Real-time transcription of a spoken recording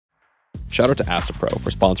Shout out to Astapro for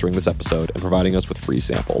sponsoring this episode and providing us with free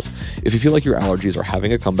samples. If you feel like your allergies are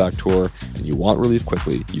having a comeback tour and you want relief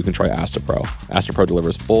quickly, you can try Astapro. Astapro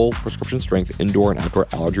delivers full prescription-strength indoor and outdoor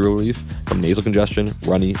allergy relief from nasal congestion,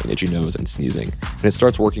 runny and itchy nose, and sneezing. And it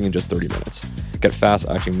starts working in just 30 minutes. Get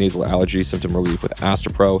fast-acting nasal allergy symptom relief with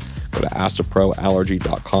Astapro. Go to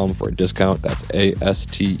astaproallergy.com for a discount. That's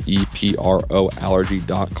ASTEPRO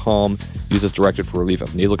allergy.com. Use as directed for relief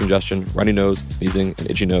of nasal congestion, runny nose, sneezing, and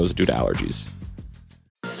itchy nose due to allergies.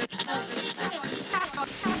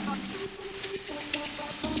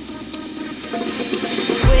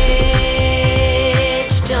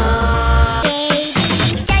 Switched on.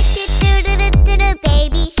 Shark do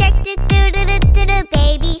baby shark do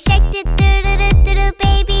baby shark do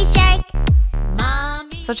baby shark.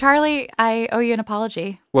 Mommy. So Charlie, I owe you an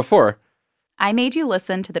apology. What for? I made you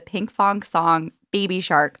listen to the Pink Fong song Baby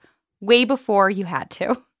Shark way before you had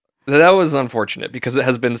to. That was unfortunate because it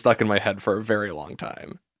has been stuck in my head for a very long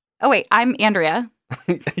time. Oh, wait, I'm Andrea.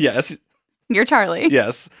 Yes. You're Charlie.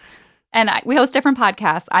 Yes. And we host different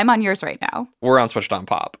podcasts. I'm on yours right now. We're on Switched On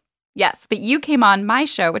Pop. Yes, but you came on my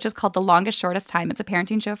show, which is called The Longest Shortest Time. It's a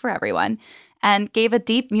parenting show for everyone, and gave a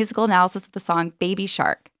deep musical analysis of the song Baby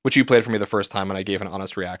Shark. Which you played for me the first time and I gave an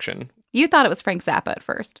honest reaction. You thought it was Frank Zappa at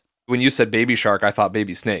first. When you said Baby Shark, I thought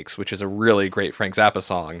Baby Snakes, which is a really great Frank Zappa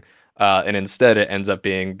song. And instead it ends up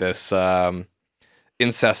being this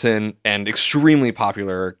incessant and extremely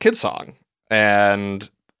popular kid song. And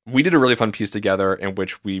we did a really fun piece together in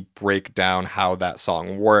which we break down how that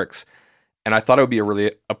song works. And I thought it would be a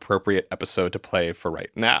really appropriate episode to play for right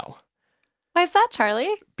now. Why is that,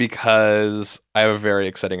 Charlie? Because I have a very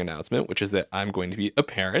exciting announcement, which is that I'm going to be a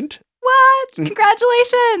parent. What?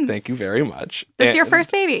 Congratulations. Thank you very much. This is your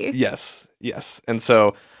first baby. Yes. And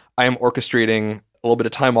so I am orchestrating a little bit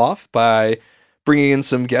of time off by bringing in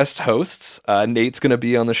some guest hosts. Nate's going to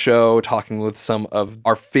be on the show talking with some of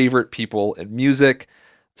our favorite people in music,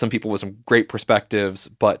 some people with some great perspectives.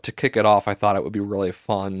 But to kick it off, I thought it would be really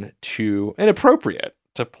fun and appropriate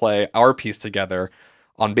to play our piece together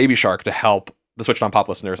on Baby Shark to help the Switched On Pop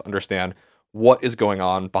listeners understand what is going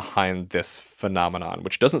on behind this phenomenon,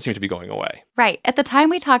 which doesn't seem to be going away. Right. At the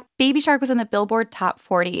time we talked, Baby Shark was in the Billboard Top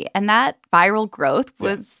 40, and that viral growth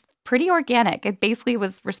was pretty organic. It basically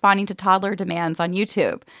was responding to toddler demands on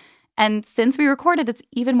YouTube. And since we recorded, it's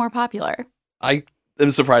even more popular. I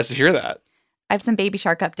am surprised to hear that. I have some Baby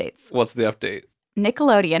Shark updates. What's the update?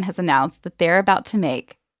 Nickelodeon has announced that they're about to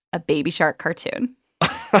make a Baby Shark cartoon.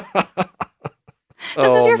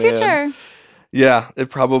 This is your future. Yeah, it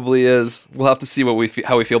probably is. We'll have to see how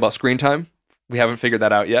we feel about screen time. We haven't figured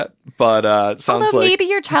that out yet, but sounds Although like maybe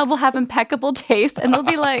your child will have impeccable taste and they'll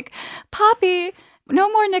be like, Poppy, no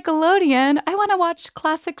more Nickelodeon. I want to watch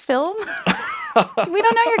classic film. We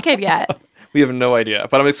don't know your kid yet. We have no idea,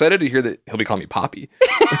 but I'm excited to hear that he'll be calling me Poppy.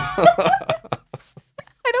 I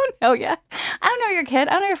don't know yet. I don't know your kid.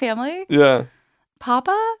 I don't know your family. Yeah.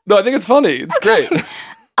 Papa? No, I think it's funny. It's great.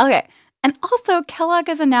 Okay. And also, Kellogg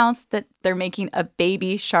has announced that they're making a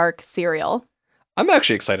Baby Shark cereal. I'm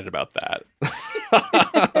actually excited about that.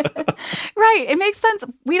 Right. It makes sense.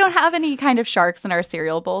 We don't have any kind of sharks in our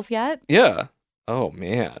cereal bowls yet. Yeah. Oh,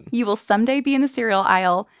 man. You will someday be in the cereal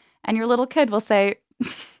aisle, and your little kid will say,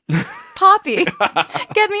 Poppy,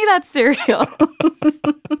 get me that cereal.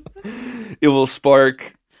 It will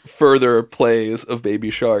spark further plays of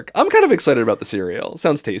Baby Shark. I'm kind of excited about the cereal.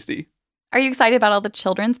 Sounds tasty. Are you excited about all the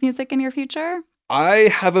children's music in your future? I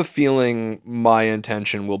have a feeling my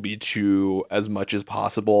intention will be to, as much as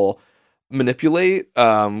possible, manipulate,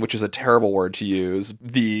 which is a terrible word to use,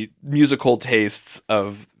 the musical tastes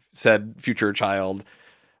of said future child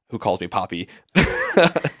who calls me Poppy,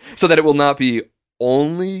 so that it will not be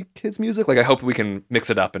only kids' music. Like, I hope we can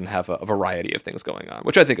mix it up and have a variety of things going on,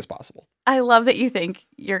 which I think is possible. I love that you think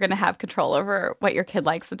you're going to have control over what your kid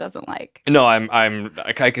likes and doesn't like. No,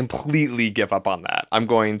 I completely give up on that. I'm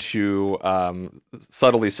going to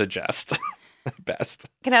subtly suggest best.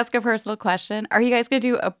 Can I ask a personal question? Are you guys going to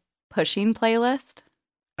do a pushing playlist?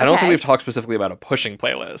 I don't think we've talked specifically about a pushing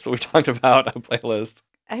playlist, but we've talked about a playlist.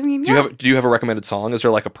 I mean, do you have a recommended song? Is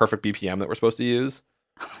there like a perfect BPM that we're supposed to use?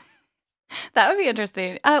 That would be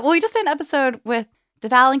interesting. Well, we just did an episode with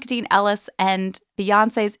DeVal and Kadeen Ellis, and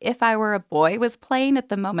Beyonce's If I Were a Boy was playing at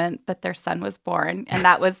the moment that their son was born, and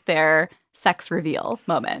that was their sex reveal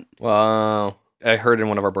moment. Wow. I heard in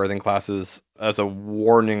one of our birthing classes as a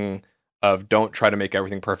warning of don't try to make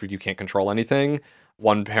everything perfect. You can't control anything.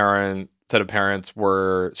 One set of parents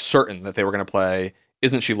were certain that they were going to play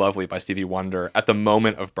Isn't She Lovely by Stevie Wonder at the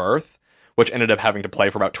moment of birth, which ended up having to play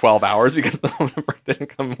for about 12 hours because the number didn't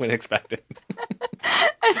come when expected.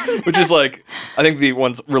 Which is like, I think the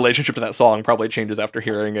one's relationship to that song probably changes after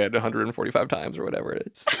hearing it 145 times or whatever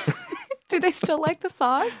it is. Do they still like the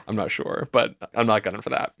song? I'm not sure, but I'm not gunning for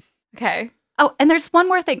that. Okay. Oh, and there's one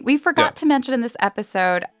more thing. We forgot to mention in this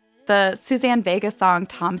episode the Suzanne Vega song,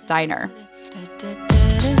 Tom's Diner.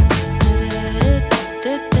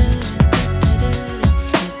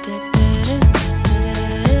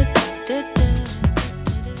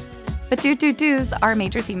 But Do Do Do's our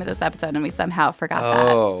major theme of this episode, and we somehow forgot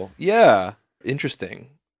that. Oh, yeah. Interesting.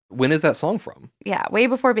 When is that song from? Yeah, way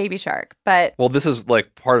before Baby Shark. But well, this is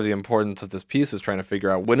like part of the importance of this piece is trying to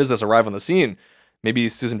figure out when does this arrive on the scene. Maybe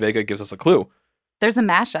Susan Vega gives us a clue. There's a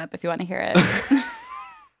mashup if you want to hear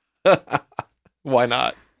it. Why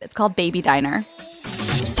not? It's called Baby Diner.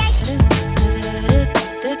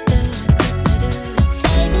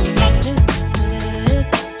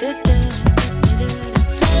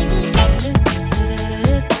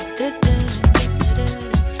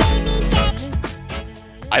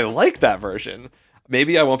 I like that version.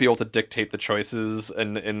 Maybe I won't be able to dictate the choices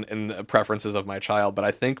and the preferences of my child, but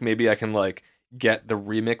I think maybe I can like get the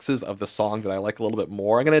remixes of the song that I like a little bit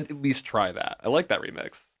more. I'm going to at least try that. I like that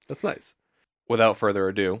remix. That's nice. Without further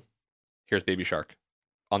ado, here's Baby Shark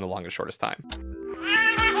on The Longest Shortest Time.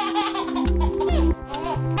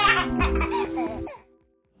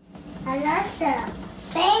 Alexa,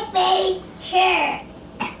 Baby Shark.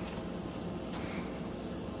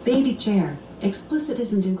 Baby chair. Explicit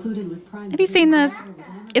isn't included with Prime. Have you seen this?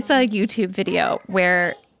 It's a YouTube video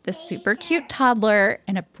where the super cute toddler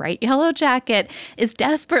in a bright yellow jacket is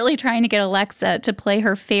desperately trying to get Alexa to play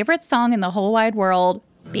her favorite song in the whole wide world,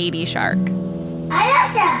 Baby Shark.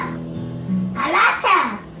 Alexa,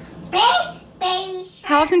 Baby Shark.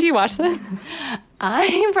 How often do you watch this?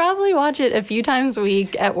 I probably watch it a few times a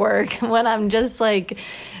week at work when I'm just like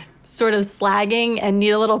sort of slagging and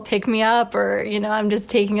need a little pick-me-up, or, you know, I'm just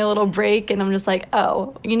taking a little break and I'm just like,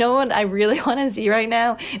 oh, you know what I really want to see right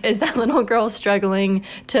now is that little girl struggling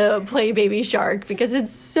to play Baby Shark because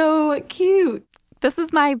it's so cute. This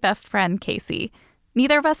is my best friend, Casey.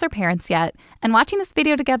 Neither of us are parents yet, and watching this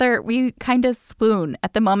video together, we kind of swoon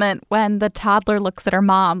at the moment when the toddler looks at her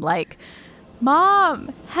mom like,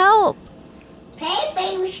 Mom, help! Play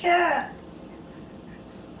Baby Shark.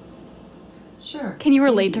 Sure. Can you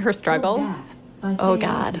relate to her struggle? Oh,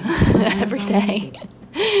 God. Every day.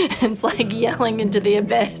 It's like yelling into the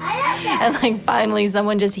abyss. And like finally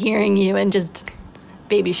someone just hearing you and just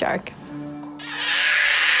Baby Shark.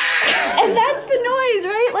 And that's the noise,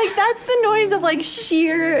 right? Like that's the noise of like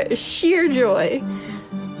sheer joy.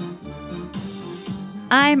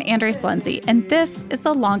 I'm Andrea Silenzi, and this is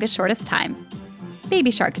The Longest Shortest Time,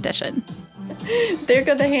 Baby Shark Edition. There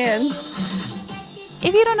go the hands.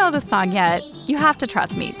 If you don't know this song yet, you have to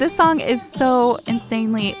trust me. This song is so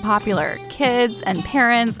insanely popular. Kids and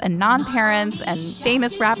parents and non-parents and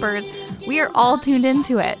famous rappers, we are all tuned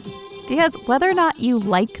into it. Because whether or not you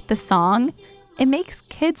like the song, it makes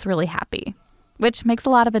kids really happy, which makes a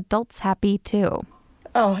lot of adults happy too.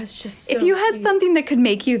 Oh, it's just so If you had something that could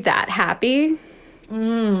make you that happy,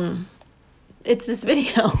 it's this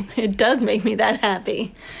video. It does make me that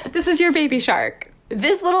happy. this is your Baby Shark.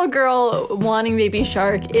 This little girl wanting Baby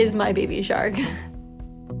Shark is my Baby Shark.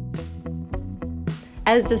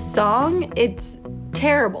 As a song, it's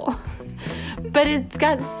terrible. But it's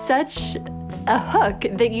got such a hook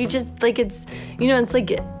that you just, like, it's, you know, it's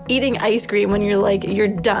like eating ice cream when you're like, you're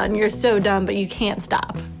done, you're so done, but you can't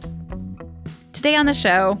stop. Today on the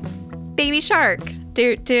show, Baby Shark.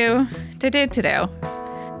 Do.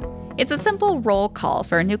 It's a simple roll call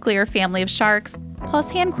for a nuclear family of sharks, plus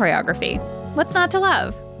hand choreography. What's not to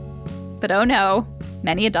love? But oh no,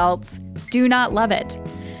 many adults do not love it.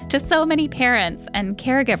 To so many parents and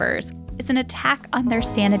caregivers, it's an attack on their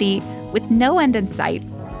sanity with no end in sight,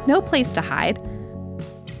 no place to hide.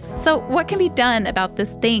 So what can be done about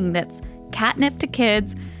this thing that's catnip to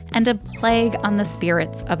kids and a plague on the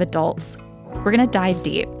spirits of adults? We're going to dive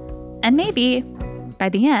deep. And maybe, by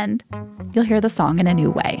the end, you'll hear the song in a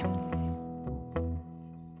new way.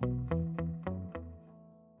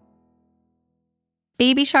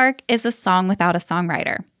 Baby Shark is a song without a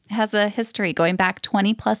songwriter. It has a history going back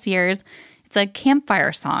 20 plus years. It's a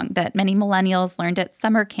campfire song that many millennials learned at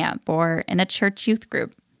summer camp or in a church youth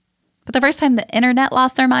group. But the first time the internet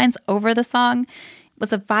lost their minds over the song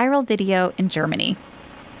was a viral video in Germany.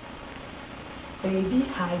 Baby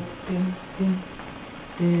hi, dum dum,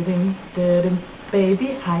 dum dum,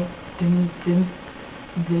 baby hi, dum dum,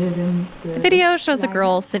 dum. The video shows a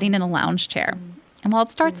girl sitting in a lounge chair. And while it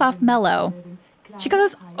starts off mellow, she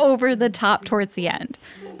goes over the top towards the end.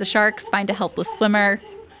 The sharks find a helpless swimmer,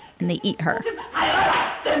 and they eat her.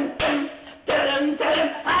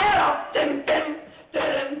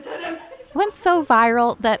 It went so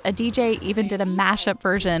viral that a DJ even did a mashup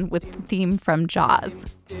version with the theme from Jaws.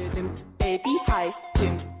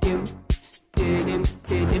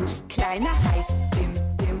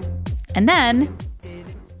 And then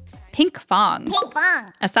Pinkfong,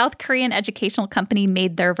 a South Korean educational company,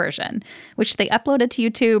 made their version, which they uploaded to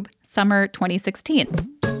YouTube summer 2016.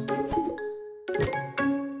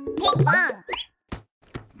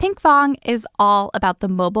 Pinkfong is all about the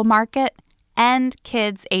mobile market and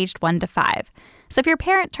kids aged 1 to 5. So if you're a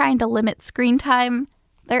parent trying to limit screen time,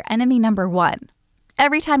 they're enemy number one.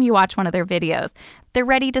 Every time you watch one of their videos, they're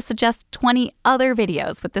ready to suggest 20 other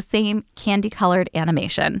videos with the same candy-colored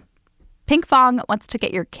animation. Pinkfong wants to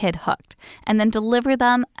get your kid hooked and then deliver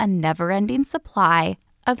them a never-ending supply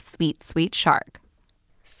of sweet, sweet shark.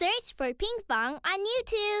 Search for Pinkfong on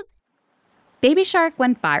YouTube. Baby Shark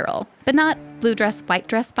went viral, but not blue dress, white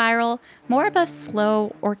dress viral, more of a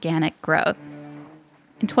slow, organic growth.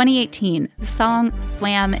 In 2018, the song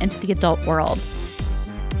swam into the adult world.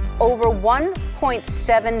 Over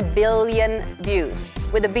 1.7 billion views,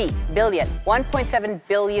 with a B, billion, 1.7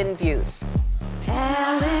 billion views.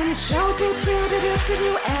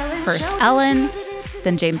 First Ellen,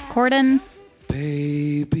 then James Corden.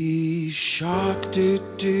 Baby shark, do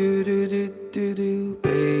do do do do do.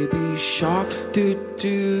 Baby shark, do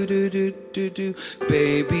do do do do do.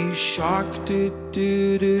 Baby shark, do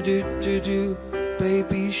do do do do do.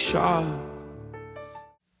 Baby shark.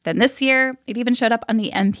 Then this year, it even showed up on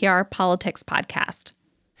the NPR Politics podcast.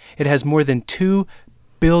 It has more than 2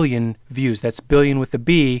 billion views. That's billion with a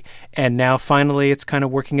B. And now finally it's kind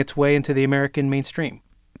of working its way into the American mainstream.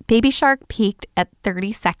 Baby Shark peaked at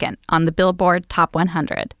 32nd on the Billboard Top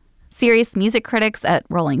 100. Serious music critics at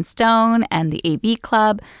Rolling Stone and the AV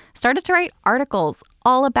Club started to write articles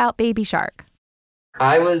all about Baby Shark.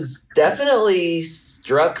 I was definitely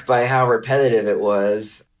struck by how repetitive it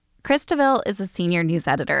was. Chris DeVille is a senior news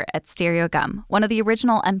editor at Stereo Gum, one of the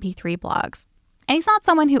original MP3 blogs. And he's not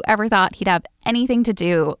someone who ever thought he'd have anything to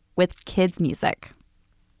do with kids' music.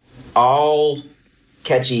 All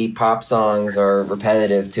catchy pop songs are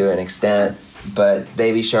repetitive to an extent, but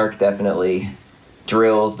Baby Shark definitely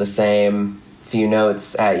drills the same few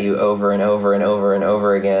notes at you over and over and over and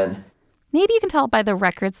over again. Maybe you can tell by the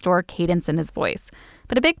record store cadence in his voice,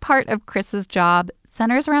 but a big part of Chris's job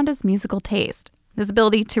centers around his musical taste, his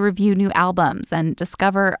ability to review new albums and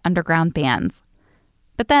discover underground bands.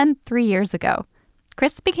 But then, 3 years ago,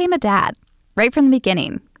 Chris became a dad. Right from the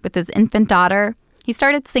beginning, with his infant daughter, he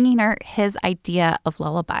started singing her his idea of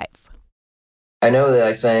lullabies. I know that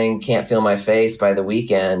I sang Can't Feel My Face by The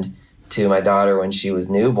Weeknd to my daughter when she was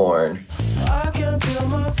newborn. I can feel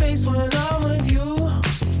my face when I'm with you,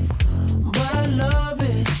 but I love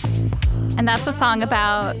it. And that's a song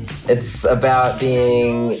about... It's about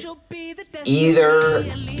being either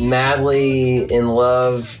madly in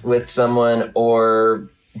love with someone or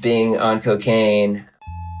being on cocaine.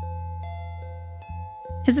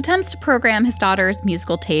 His attempts to program his daughter's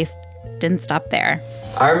musical taste didn't stop there.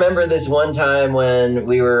 I remember this one time when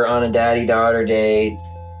we were on a daddy-daughter date.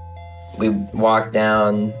 We walked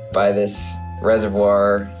down by this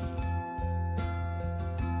reservoir.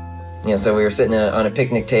 So we were sitting on a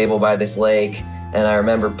picnic table by this lake, and I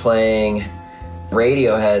remember playing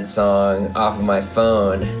Radiohead song off of my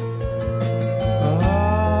phone.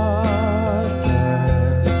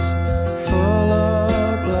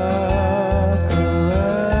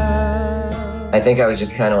 I think I was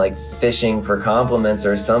just kind of like fishing for compliments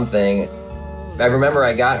or something. I remember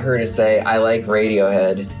I got her to say, I like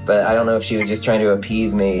Radiohead, but I don't know if she was just trying to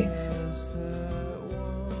appease me.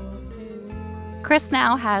 Chris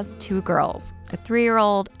now has 2 girls, a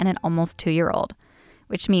 3-year-old and an almost 2-year-old,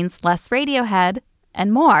 which means less Radiohead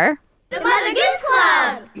and more... The Mother Goose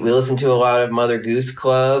Club! We listen to a lot of Mother Goose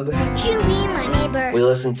Club. Chewie, my neighbor. We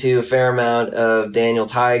listen to a fair amount of Daniel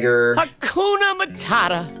Tiger. Hakuna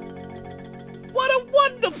Matata. What a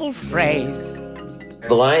wonderful phrase.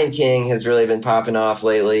 The Lion King has really been popping off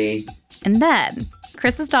lately. And then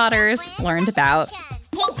Chris's daughters learned about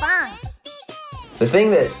Pinkfong. The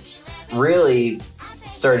thing that really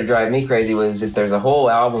started to drive me crazy was that there's a whole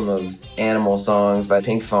album of animal songs by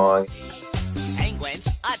Pinkfong. Penguins,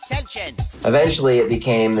 attention! Eventually it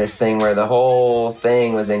became this thing where the whole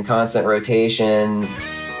thing was in constant rotation.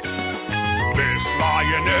 Miss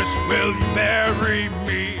Lioness, will you marry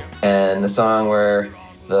me? And the song where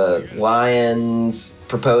the lions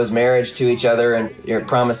propose marriage to each other and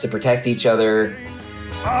promise to protect each other.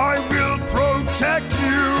 I will protect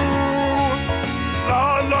you.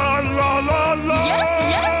 La la la la la. Yes,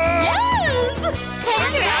 yes,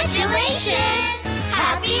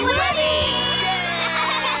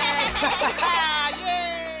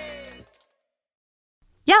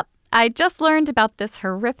 Yep, I just learned about this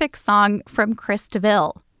horrific song from Chris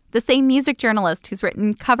DeVille, the same music journalist who's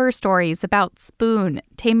written cover stories about Spoon,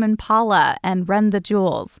 Tame Impala, and Run the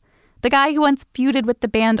Jewels. The guy who once feuded with the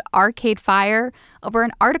band Arcade Fire over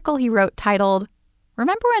an article he wrote titled,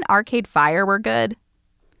 "Remember when Arcade Fire were good?"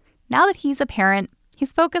 Now that he's a parent,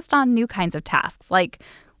 he's focused on new kinds of tasks, like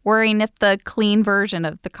worrying if the clean version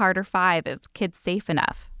of the Carter 5 is kid safe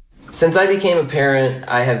enough. Since I became a parent,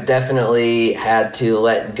 I have definitely had to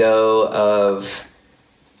let go of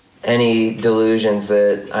any delusions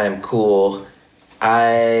that I'm cool.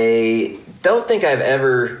 I don't think I've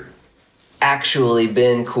ever actually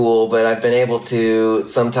been cool, but I've been able to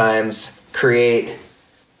sometimes create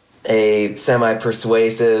a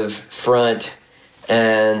semi-persuasive front,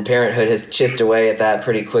 and parenthood has chipped away at that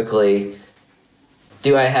pretty quickly.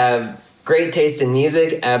 Do I have great taste in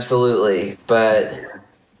music? Absolutely. But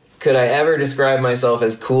could I ever describe myself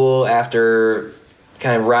as cool after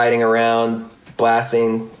kind of riding around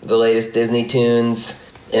blasting the latest Disney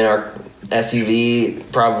tunes in our SUV?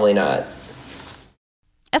 Probably not.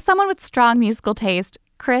 As someone with strong musical taste,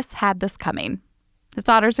 Chris had this coming. His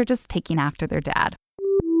daughters are just taking after their dad.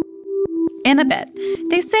 In a bit,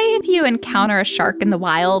 they say if you encounter a shark in the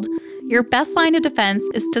wild, your best line of defense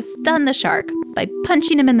is to stun the shark by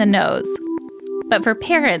punching him in the nose. But for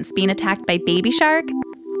parents being attacked by Baby Shark,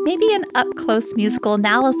 maybe an up-close musical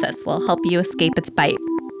analysis will help you escape its bite.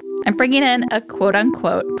 I'm bringing in a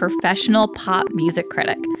quote-unquote professional pop music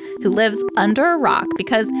critic who lives under a rock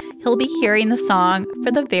because he'll be hearing the song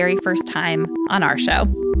for the very first time on our show.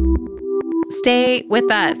 Stay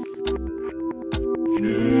with us.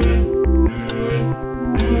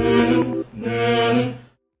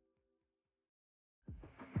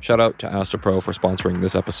 Shout out to Astapro for sponsoring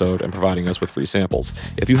this episode and providing us with free samples.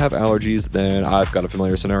 If you have allergies, then I've got a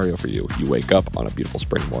familiar scenario for you. You wake up on a beautiful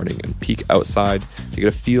spring morning and peek outside to get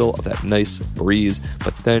a feel of that nice breeze,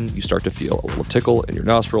 but then you start to feel a little tickle in your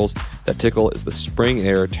nostrils. That tickle is the spring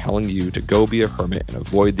air telling you to go be a hermit and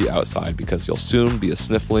avoid the outside because you'll soon be a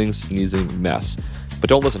sniffling, sneezing mess. But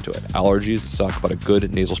don't listen to it. Allergies suck, but a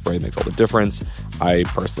good nasal spray makes all the difference. I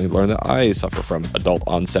personally learned that I suffer from adult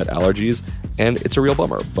onset allergies, and it's a real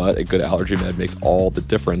bummer, but a good allergy med makes all the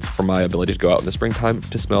difference for my ability to go out in the springtime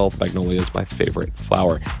to smell magnolias, my favorite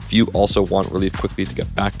flower. If you also want relief quickly to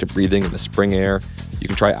get back to breathing in the spring air, you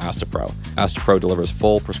can try Astapro. Astapro delivers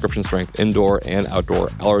full prescription strength indoor and outdoor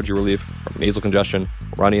allergy relief from nasal congestion,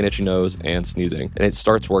 runny and itchy nose, and sneezing, and it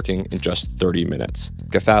starts working in just 30 minutes.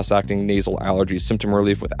 Get fast-acting nasal allergy symptom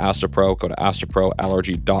relief with Astapro. Go to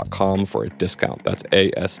astaproallergy.com for a discount. That's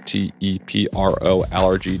ASTEPRO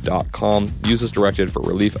allergy.com. Use as directed for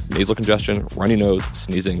relief of nasal congestion, runny nose,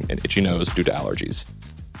 sneezing, and itchy nose due to allergies.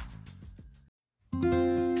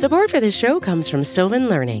 Support for this show comes from Sylvan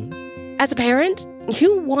Learning. As a parent,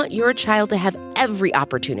 you want your child to have every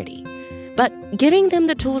opportunity, but giving them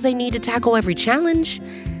the tools they need to tackle every challenge,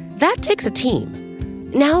 that takes a team.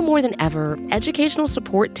 Now more than ever, educational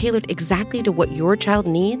support tailored exactly to what your child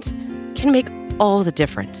needs can make all the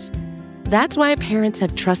difference. That's why parents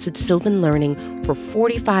have trusted Sylvan Learning for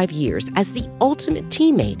 45 years as the ultimate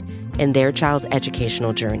teammate in their child's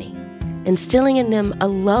educational journey, instilling in them a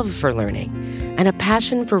love for learning and a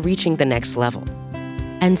passion for reaching the next level.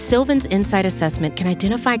 And Sylvan's Insight Assessment can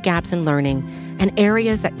identify gaps in learning and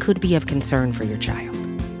areas that could be of concern for your child.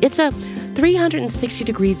 It's a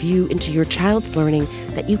 360-degree view into your child's learning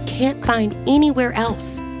that you can't find anywhere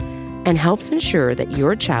else, and helps ensure that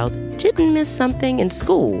your child didn't miss something in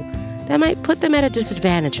school that might put them at a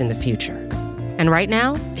disadvantage in the future. And right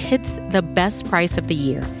now, it's the best price of the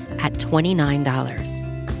year at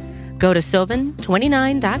 $29. Go to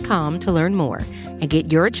sylvan29.com to learn more and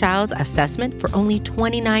get your child's assessment for only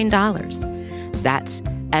 $29. That's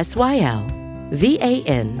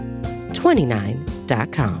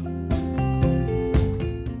SYLVAN29.com.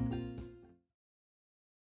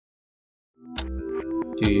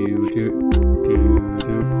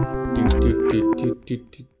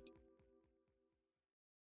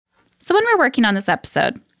 So when we were working on this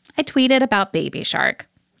episode, I tweeted about Baby Shark.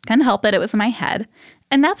 Couldn't help it was in my head.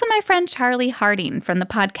 And that's when my friend Charlie Harding from the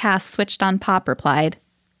podcast Switched on Pop replied,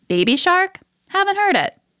 "Baby Shark? Haven't heard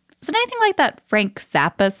it. Is it anything like that Frank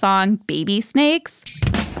Zappa song, Baby Snakes?"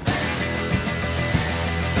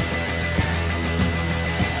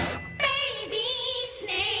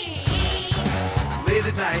 Late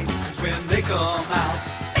at night is when they come out.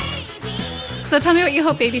 So tell me what you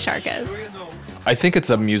hope Baby Shark is. I think it's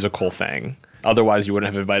a musical thing. Otherwise, you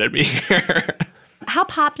wouldn't have invited me here. How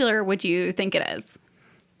popular would you think it is?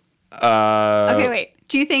 Okay, wait.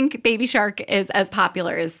 Do you think Baby Shark is as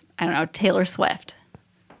popular as, I don't know, Taylor Swift?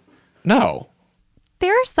 No.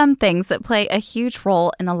 There are some things that play a huge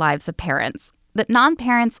role in the lives of parents that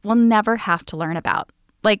non-parents will never have to learn about,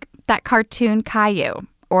 like that cartoon Caillou,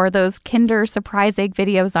 or those Kinder Surprise Egg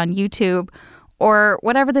videos on YouTube, or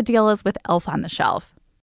whatever the deal is with Elf on the Shelf.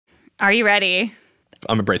 Are you ready?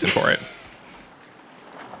 I'm embracing for it.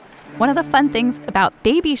 One of the fun things about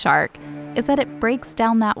Baby Shark is that it breaks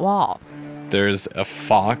down that wall. There's a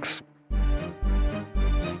fox.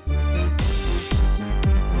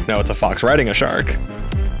 No, it's a fox riding a shark.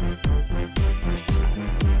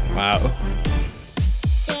 Wow.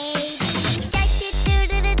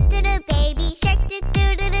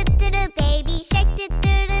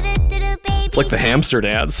 It's like the hamster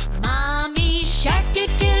dance. Mommy shark, do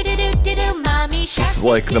do do do do do. Mommy shark. This is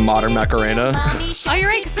like the modern Macarena. Oh, you're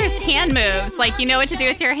right, because there's hand moves. Like, you know what to do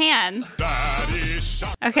with your hands.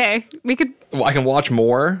 Okay, we could... Well, I can watch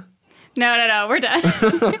more. No, we're done.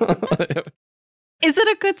 Is it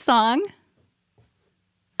a good song?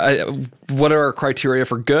 What are our criteria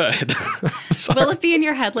for good? Will it be in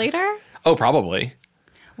your head later? Oh, probably.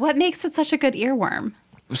 What makes it such a good earworm?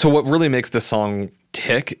 So what really makes this song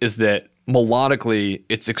tick is that melodically,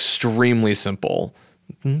 it's extremely simple.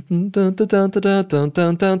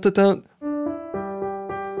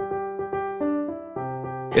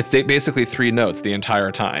 It's basically 3 notes the entire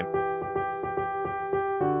time.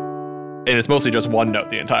 And it's mostly just 1 note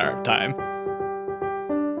the entire time.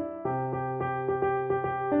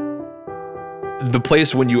 The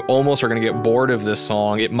place when you almost are going to get bored of this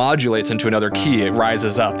song, it modulates into another key, it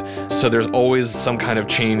rises up. So there's always some kind of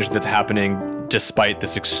change that's happening despite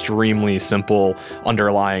this extremely simple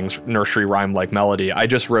underlying nursery rhyme-like melody. I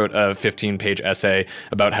just wrote a 15-page essay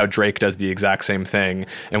about how Drake does the exact same thing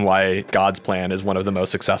and why God's Plan is one of the most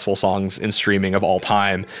successful songs in streaming of all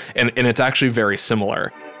time. And it's actually very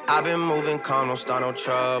similar. I've been moving calm, don't start no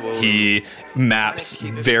trouble. He maps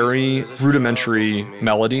very rudimentary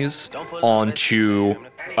melodies onto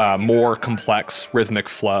more complex rhythmic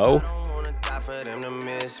flow.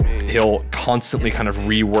 He'll constantly kind of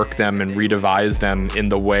rework them and redevise them in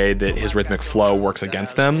the way that his rhythmic flow works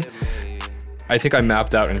against them. I think I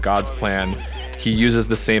mapped out in God's Plan, he uses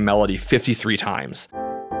the same melody 53 times.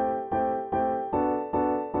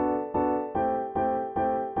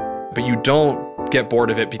 But you don't get bored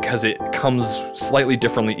of it because it comes slightly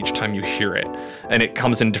differently each time you hear it. And it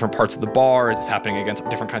comes in different parts of the bar, it's happening against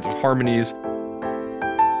different kinds of harmonies.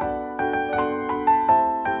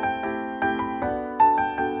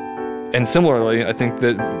 And similarly, I think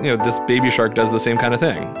that, this Baby Shark does the same kind of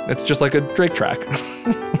thing. It's just like a Drake track.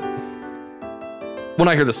 When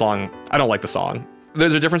I hear the song, I don't like the song.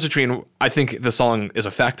 There's a difference between, I think the song is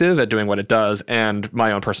effective at doing what it does and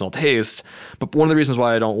my own personal taste. But one of the reasons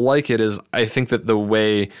why I don't like it is I think that the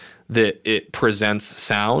way that it presents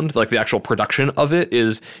sound, like the actual production of it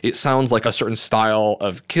sounds like a certain style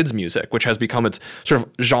of kids music, which has become its sort of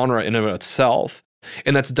genre in and of itself.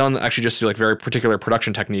 And that's done actually just through like very particular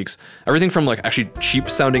production techniques. Everything from like actually cheap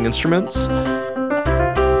sounding instruments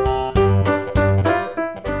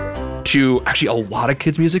to actually a lot of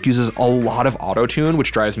kids' music uses a lot of auto-tune,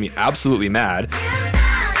 which drives me absolutely mad. They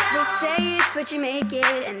say it's what you make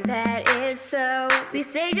it, and that is so. We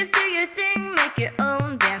say just do your thing, make your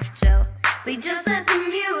own dance show. We just let the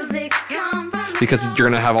music come from because you're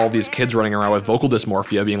going to have all these kids running around with vocal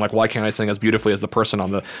dysmorphia being like, why can't I sing as beautifully as the person on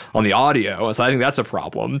the audio? And so I think that's a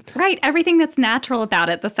problem. Right. Everything that's natural about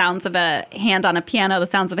it, the sounds of a hand on a piano, the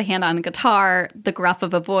sounds of a hand on a guitar, the gruff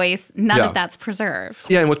of a voice, none of that's preserved.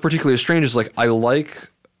 Yeah, and what's particularly strange is like I like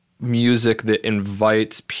music that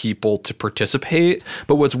invites people to participate,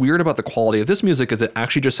 but what's weird about the quality of this music is it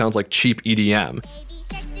actually just sounds like cheap EDM.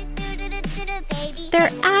 There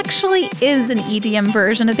actually is an EDM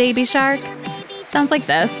version of Baby Shark. Sounds like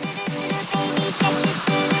this.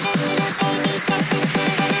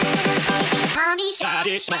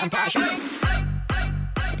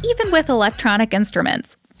 Even with electronic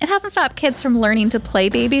instruments, it hasn't stopped kids from learning to play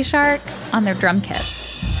Baby Shark on their drum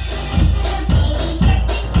kits.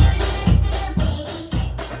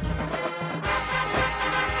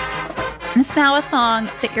 It's now a song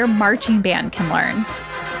that your marching band can learn.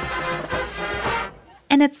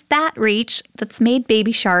 And it's that reach that's made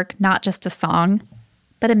Baby Shark not just a song,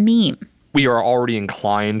 but a meme. We are already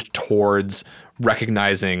inclined towards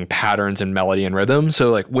recognizing patterns in melody and rhythm.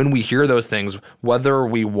 So like when we hear those things, whether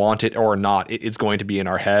we want it or not, it's going to be in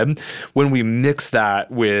our head. When we mix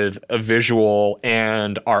that with a visual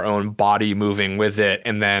and our own body moving with it,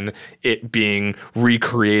 and then it being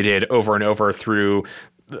recreated over and over through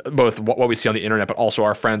both what we see on the internet, but also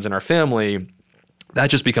our friends and our family, that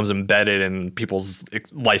just becomes embedded in people's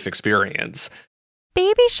life experience.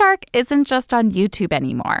 Baby Shark isn't just on YouTube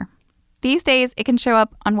anymore. These days, it can show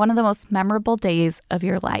up on one of the most memorable days of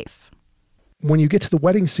your life. When you get to the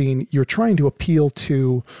wedding scene, you're trying to appeal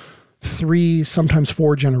to 3, sometimes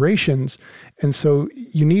 4 generations. And so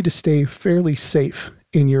you need to stay fairly safe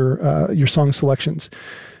in your song selections.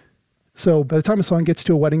 So by the time a song gets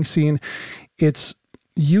to a wedding scene, it's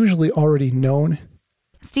usually already known.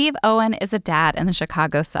 Steve Owen is a dad in the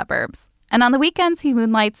Chicago suburbs. And on the weekends, he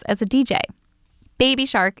moonlights as a DJ. Baby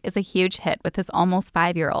Shark is a huge hit with his almost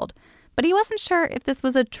 5-year-old. But he wasn't sure if this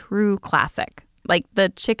was a true classic, like the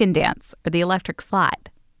chicken dance or the electric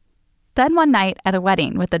slide. Then one night at a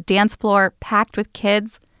wedding with a dance floor packed with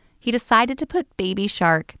kids, he decided to put Baby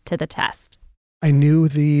Shark to the test. I knew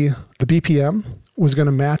the BPM was going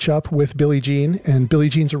to match up with Billie Jean, and Billie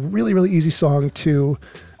Jean's a really, really easy song to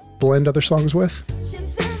blend other songs with.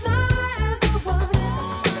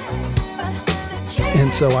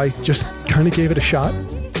 And so I just kind of gave it a shot.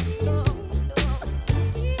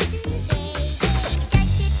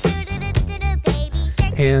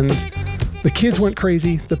 And the kids went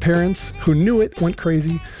crazy. The parents who knew it went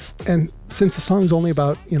crazy. And since the song's only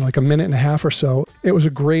about, like a minute and a half or so, it was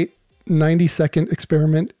a great 90-second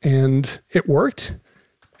experiment, and it worked.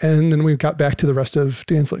 And then we got back to the rest of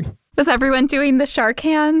dancing. Was everyone doing the shark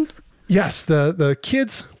hands? Yes, the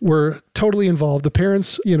kids were totally involved. The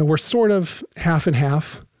parents, were sort of half and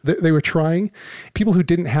half. They were trying. People who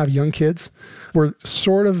didn't have young kids were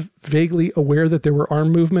sort of vaguely aware that there were arm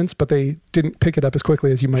movements, but they didn't pick it up as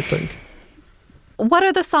quickly as you might think. What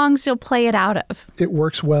are the songs you'll play it out of? It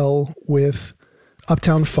works well with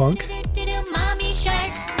Uptown Funk.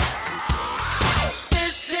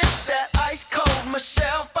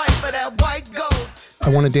 I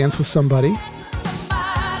Want to Dance with Somebody.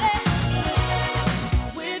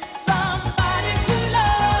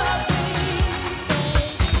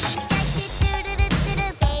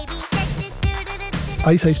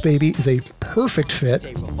 Ice Ice Baby is a perfect fit.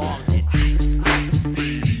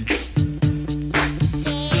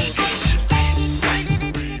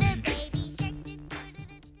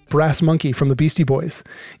 Brass Monkey from the Beastie Boys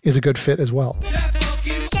is a good fit as well.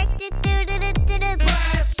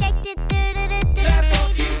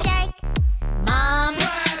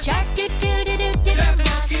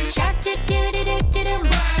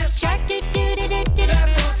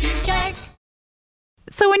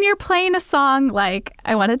 So when you're playing a song like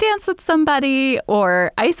I Want to Dance with Somebody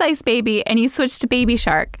or Ice Ice Baby and you switch to Baby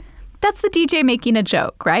Shark, that's the DJ making a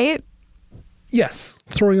joke, right? Yes.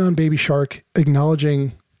 Throwing on Baby Shark,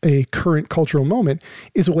 acknowledging a current cultural moment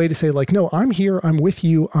is a way to say, like, no, I'm here, I'm with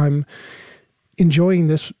you, I'm enjoying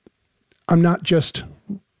this. I'm not just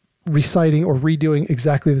reciting or redoing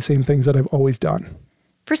exactly the same things that I've always done.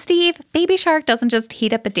 For Steve, Baby Shark doesn't just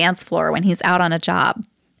heat up a dance floor when he's out on a job.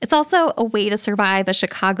 It's also a way to survive a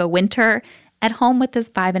Chicago winter at home with his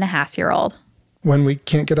 5.5-year-old. When we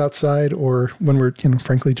can't get outside or when we're,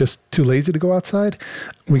 frankly, just too lazy to go outside,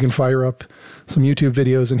 we can fire up some YouTube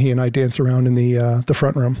videos and he and I dance around in the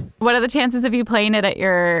front room. What are the chances of you playing it at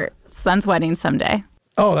your son's wedding someday?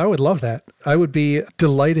 Oh, I would love that. I would be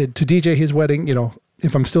delighted to DJ his wedding,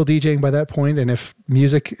 if I'm still DJing by that point and if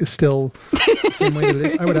music is still the same way that it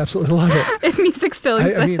is, I would absolutely love it. If music still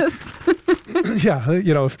exists. Yeah,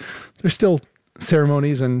 if there's still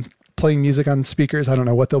ceremonies and playing music on speakers, I don't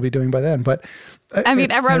know what they'll be doing by then. But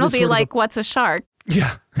everyone will be like, what's a shark?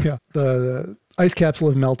 Yeah. The ice caps will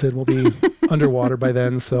have melted. We'll be underwater by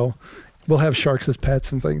then. So we'll have sharks as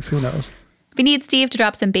pets and things. Who knows? If you need Steve to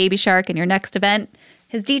drop some Baby Shark in your next event,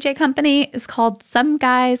 his DJ company is called Some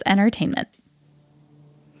Guys Entertainment.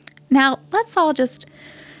 Now, let's all just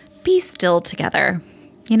be still together.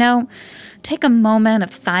 Take a moment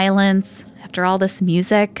of silence after all this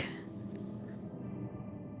music.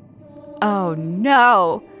 Oh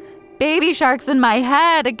no! Baby Shark's in my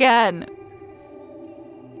head again!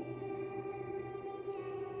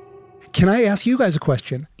 Can I ask you guys a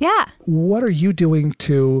question? Yeah. What are you doing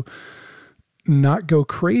to not go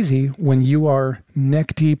crazy when you are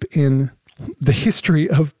neck deep in the history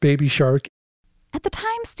of Baby Shark? At the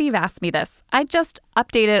time Steve asked me this, I just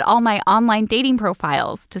updated all my online dating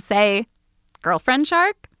profiles to say, Girlfriend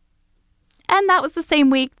Shark? And that was the same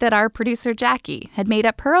week that our producer Jackie had made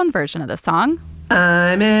up her own version of the song.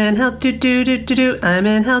 I'm in hell, do do do do do. I'm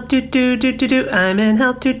in hell, do do do do do. I'm in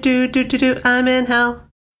hell, do do do do do. I'm in hell.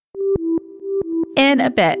 In a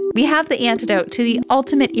bit, we have the antidote to the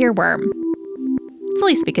ultimate earworm. It's the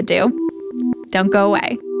least we could do. Don't go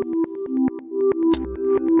away.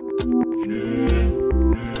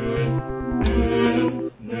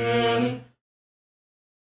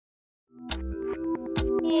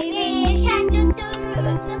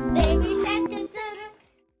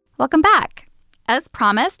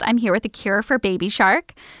 promised, I'm here with a cure for Baby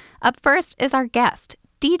Shark. Up first is our guest,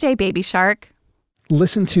 DJ Baby Shark.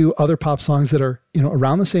 Listen to other pop songs that are,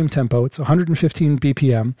 around the same tempo. It's 115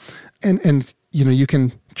 BPM. And you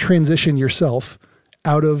can transition yourself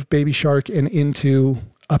out of Baby Shark and into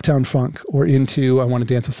Uptown Funk or into I Want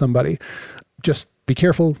to Dance with Somebody. Just be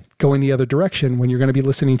careful going the other direction when you're going to be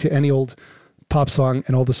listening to any old pop song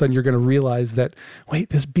and all of a sudden you're going to realize that, wait,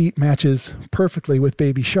 this beat matches perfectly with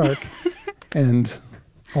Baby Shark. And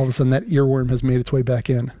all of a sudden that earworm has made its way back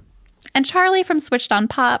in. And Charlie from Switched on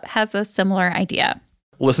Pop has a similar idea.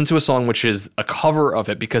 Listen to a song which is a cover of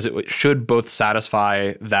it because it should both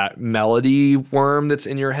satisfy that melody worm that's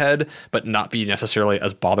in your head, but not be necessarily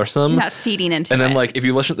as bothersome. Not feeding into it. And then, like, if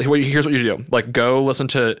you listen, here's what you should do. Like, go listen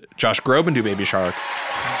to Josh Groban do Baby Shark.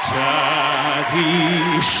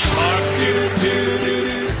 Baby Shark,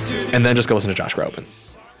 and then just go listen to Josh Groban.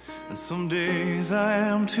 And some days I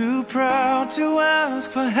am too proud to ask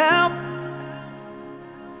for help.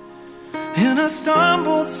 And I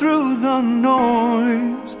stumble through the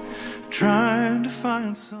noise, trying to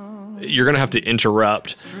find some. You're going to have to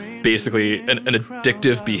interrupt basically an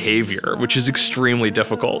addictive behavior, which is extremely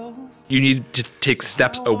difficult. You need to take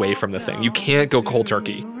steps away from the thing. You can't go cold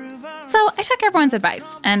turkey. So I took everyone's advice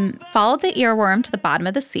and followed the earworm to the bottom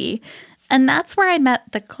of the sea. And that's where I met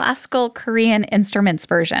the classical Korean instruments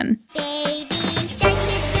version. Baby shark,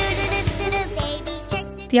 baby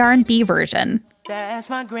shark. The R&B version. That's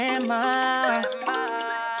my grandma.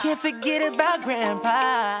 Can't forget about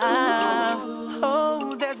grandpa.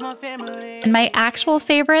 Oh, that's my family. And my actual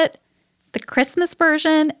favorite, the Christmas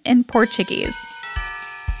version in Portuguese.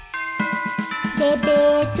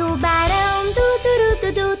 Bebê tubarão,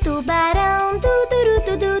 du-du-du-du-du, tubarão,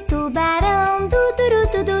 du-du-du-du-du, tubarão,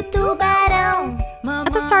 du-du-du-du-du, tubarão.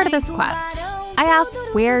 At the start of this quest, I asked,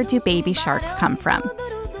 where do baby sharks come from?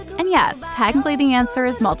 And yes, technically the answer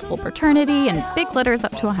is multiple paternity and big litters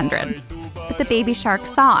up to 100. But the Baby Shark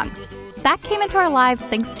song, that came into our lives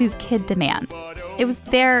thanks to kid demand. It was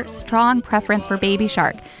their strong preference for Baby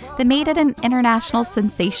Shark that made it an international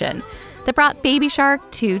sensation, that brought Baby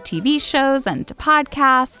Shark to TV shows and to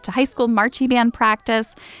podcasts, to high school marching band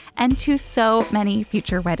practice, and to so many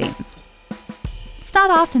future weddings. It's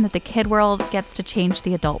not often that the kid world gets to change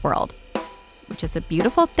the adult world, which is a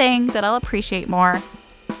beautiful thing that I'll appreciate more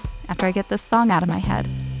after I get this song out of my head.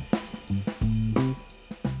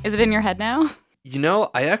 Is it in your head now?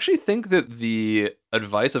 I actually think that the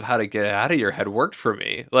advice of how to get it out of your head worked for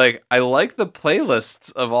me. Like, I like the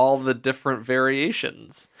playlists of all the different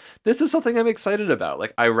variations. This is something I'm excited about.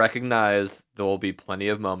 Like, I recognize there will be plenty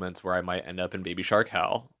of moments where I might end up in Baby Shark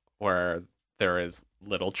hell, where there is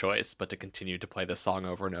little choice but to continue to play this song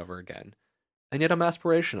over and over again. And yet I'm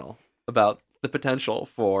aspirational about the potential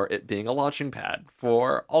for it being a launching pad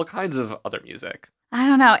for all kinds of other music. I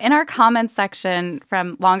don't know. In our comments section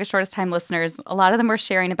from longest, shortest time listeners, a lot of them were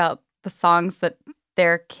sharing about the songs that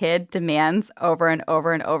their kid demands over and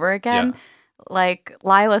over and over again. Yeah. Like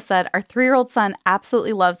Lila said, our 3-year-old son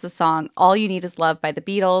absolutely loves the song All You Need Is Love by the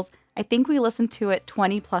Beatles. I think we listen to it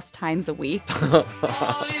 20 plus times a week. All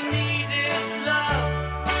you need is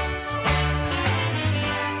love.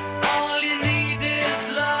 All you need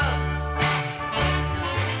is love.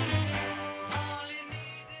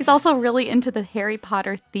 He's also really into the Harry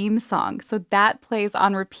Potter theme song, so that plays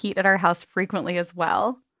on repeat at our house frequently as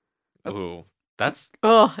well. Ooh, that's...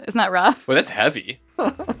 Oh, isn't that rough? Well, that's heavy.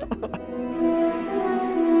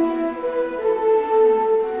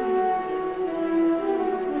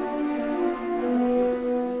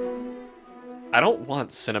 I don't want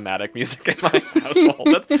cinematic music in my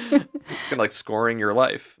household. It's kind of like scoring your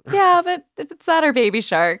life. Yeah, but if it's that or Baby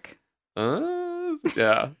Shark.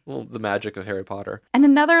 Yeah, well, the magic of Harry Potter. And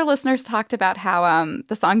another listener's talked about how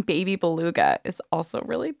the song Baby Beluga is also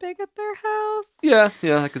really big at their house. Yeah,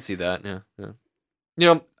 I could see that.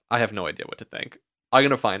 Yeah. I have no idea what to think. I'm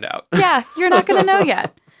going to find out. Yeah, you're not going to know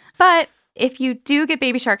yet. But if you do get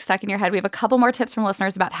Baby Shark stuck in your head, we have a couple more tips from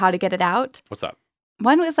listeners about how to get it out. What's up?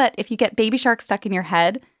 One was that if you get Baby Shark stuck in your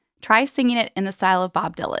head, try singing it in the style of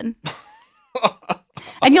Bob Dylan.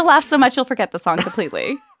 And you'll laugh so much you'll forget the song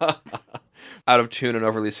completely. Out of tune and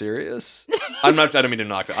overly serious? I don't mean to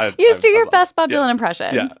knock it. You just do your best Bob Dylan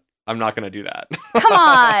impression. Yeah, I'm not going to do that. Come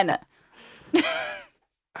on.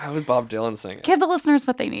 How would Bob Dylan sing it? Give the listeners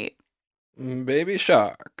what they need. Baby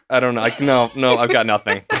Shark. I don't know. No, I've got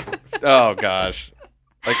nothing. Oh, gosh.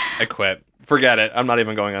 I quit. Forget it. I'm not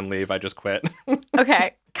even going on leave. I just quit.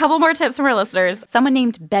 Okay. Couple more tips from our listeners. Someone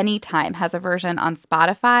named Benny Time has a version on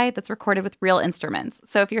Spotify that's recorded with real instruments.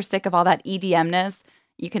 So if you're sick of all that EDM-ness,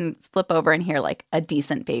 you can flip over and hear like a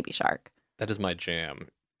decent Baby Shark. That is my jam.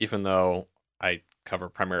 Even though I cover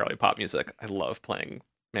primarily pop music. I love playing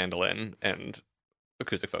mandolin and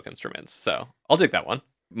acoustic folk instruments, so I'll take that one.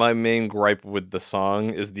 My main gripe with the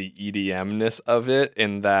song is the EDM-ness of it,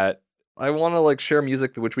 in that I want to like share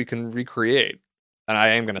music which we can recreate. And I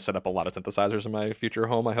am going to set up a lot of synthesizers in my future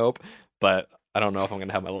home, I hope, but I don't know if I'm going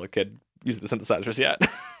to have my little kid use the synthesizers yet.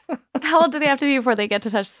 How old do they have to be before they get to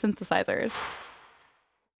touch synthesizers?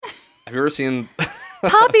 Have you ever seen...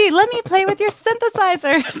 Poppy, let me play with your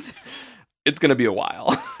synthesizers. It's going to be a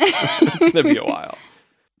while. It's going to be a while.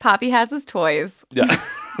 Poppy has his toys. Yeah,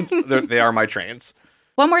 they are my trains.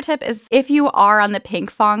 One more tip is if you are on the Pink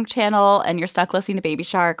Fong channel and you're stuck listening to Baby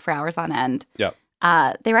Shark for hours on end, Yep.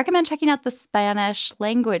 They recommend checking out the Spanish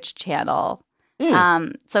language channel.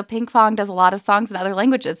 So Pink Fong does a lot of songs in other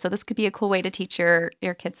languages, so this could be a cool way to teach your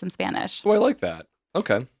kids some Spanish. Oh, I like that.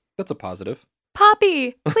 Okay, that's a positive.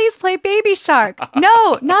 Poppy, please play Baby Shark.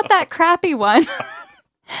 No, not that crappy one.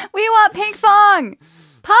 We want Pink Fong.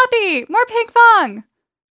 Poppy, more Pink Fong.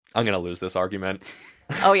 I'm going to lose this argument.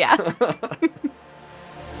 Oh, yeah.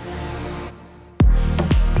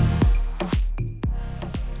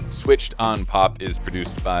 Switched on Pop is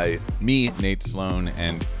produced by me, Nate Sloan,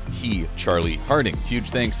 and he, Charlie Harding. Huge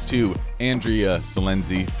thanks to Andrea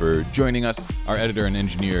Silenzi for joining us. Our editor and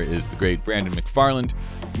engineer is the great Brandon McFarland.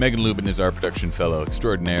 Megan Lubin is our production fellow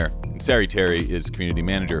extraordinaire. And Sari Terry is community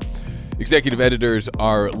manager. Executive editors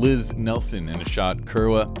are Liz Nelson and Ashat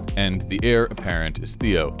Kurwa, and the heir apparent is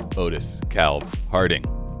Theo Otis Kalb Harding.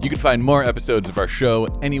 You can find more episodes of our show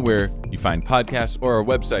anywhere you find podcasts or our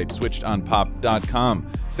website,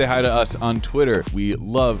 switchedonpop.com. Say hi to us on Twitter. We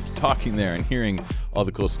love talking there and hearing all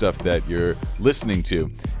the cool stuff that you're listening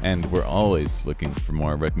to, and we're always looking for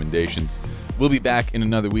more recommendations. We'll be back in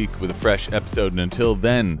another week with a fresh episode, and until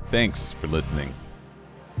then, thanks for listening.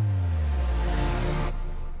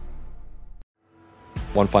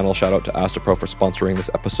 One final shout out to Astapro for sponsoring this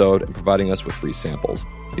episode and providing us with free samples.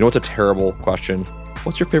 You know what's a terrible question?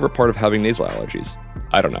 What's your favorite part of having nasal allergies?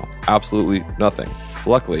 I don't know. Absolutely nothing.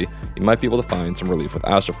 Luckily, you might be able to find some relief with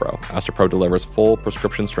Astapro. Astapro delivers full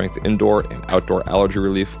prescription strength indoor and outdoor allergy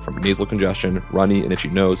relief from nasal congestion, runny and itchy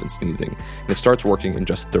nose, and sneezing. And it starts working in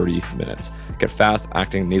just 30 minutes. Get fast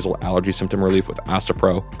acting nasal allergy symptom relief with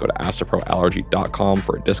Astapro. Go to astaproallergy.com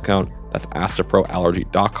for a discount. That's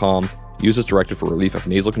astaproallergy.com. Use as directed for relief of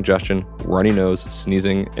nasal congestion, runny nose,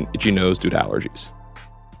 sneezing, and itchy nose due to allergies.